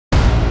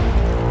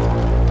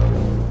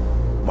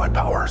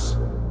powers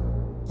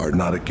are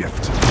not a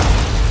gift.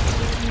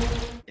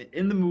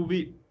 In the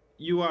movie,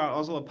 you are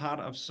also a part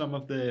of some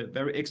of the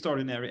very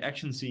extraordinary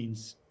action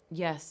scenes.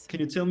 Yes. Can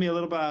you tell me a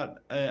little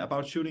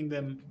about shooting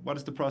them? What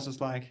is the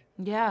process like?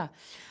 Yeah.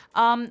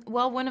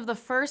 Well, one of the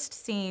first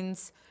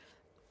scenes,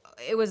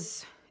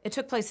 it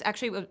took place,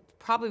 actually, it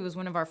probably was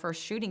one of our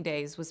first shooting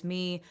days, was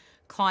me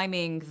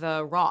climbing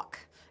the rock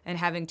and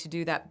having to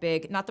do that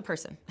big, not the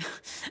person.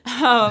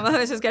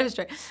 Let's just get it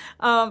straight.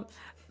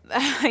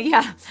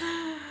 Yeah.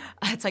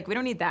 It's like, we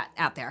don't need that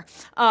out there.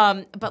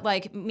 But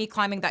like me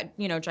climbing that,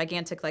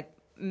 gigantic like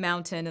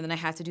mountain, and then I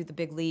had to do the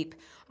big leap.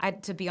 I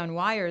had to be on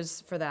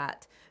wires for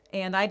that.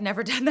 And I'd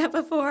never done that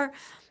before.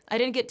 I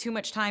didn't get too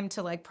much time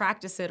to like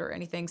practice it or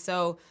anything.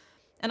 So,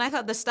 and I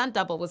thought the stunt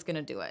double was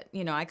gonna do it.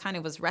 I kind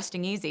of was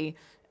resting easy.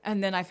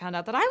 And then I found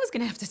out that I was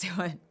gonna have to do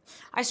it.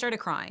 I started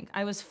crying.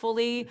 I was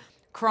fully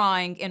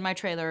crying in my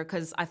trailer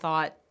because I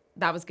thought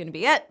that was gonna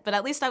be it, but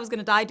at least I was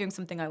gonna die doing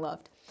something I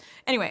loved.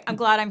 Anyway, I'm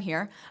glad I'm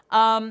here.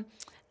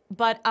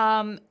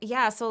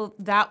 Yeah, so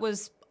that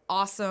was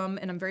awesome,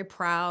 and I'm very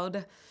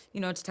proud,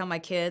 to tell my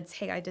kids,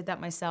 hey, I did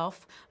that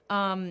myself.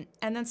 And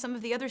then some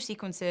of the other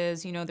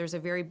sequences, there's a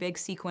very big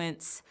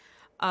sequence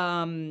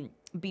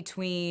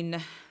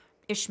between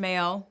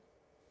Ishmael,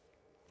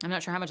 I'm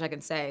not sure how much I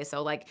can say,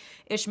 so like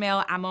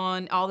Ishmael,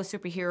 Ammon, all the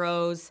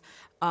superheroes,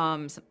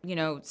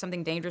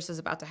 something dangerous is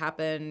about to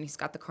happen, he's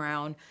got the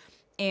crown.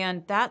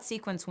 And that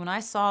sequence, when I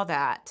saw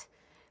that,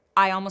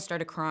 I almost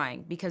started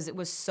crying because it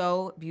was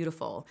so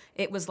beautiful.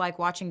 It was like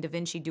watching Da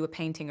Vinci do a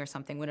painting or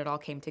something when it all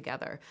came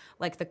together.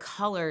 Like the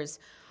colors,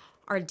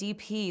 our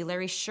DP,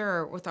 Larry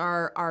Scher, with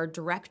our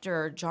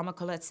director, Jaume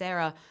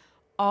Collet-Serra,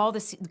 all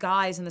the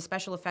guys in the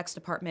special effects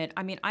department.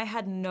 I mean, I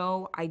had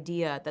no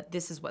idea that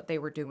this is what they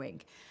were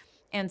doing.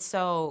 And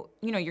so,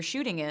 you're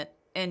shooting it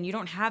and you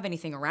don't have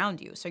anything around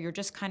you. So you're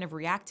just kind of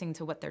reacting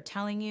to what they're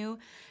telling you.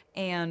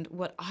 And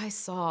what I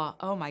saw,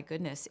 oh my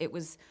goodness,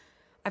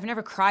 I've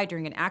never cried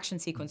during an action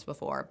sequence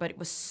before, but it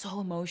was so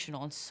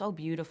emotional and so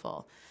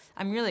beautiful.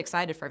 I'm really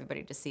excited for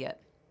everybody to see it.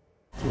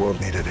 The world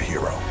needed a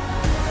hero.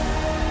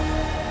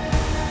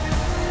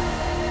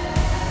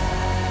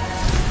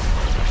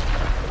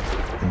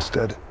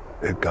 Instead,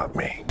 it got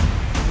me.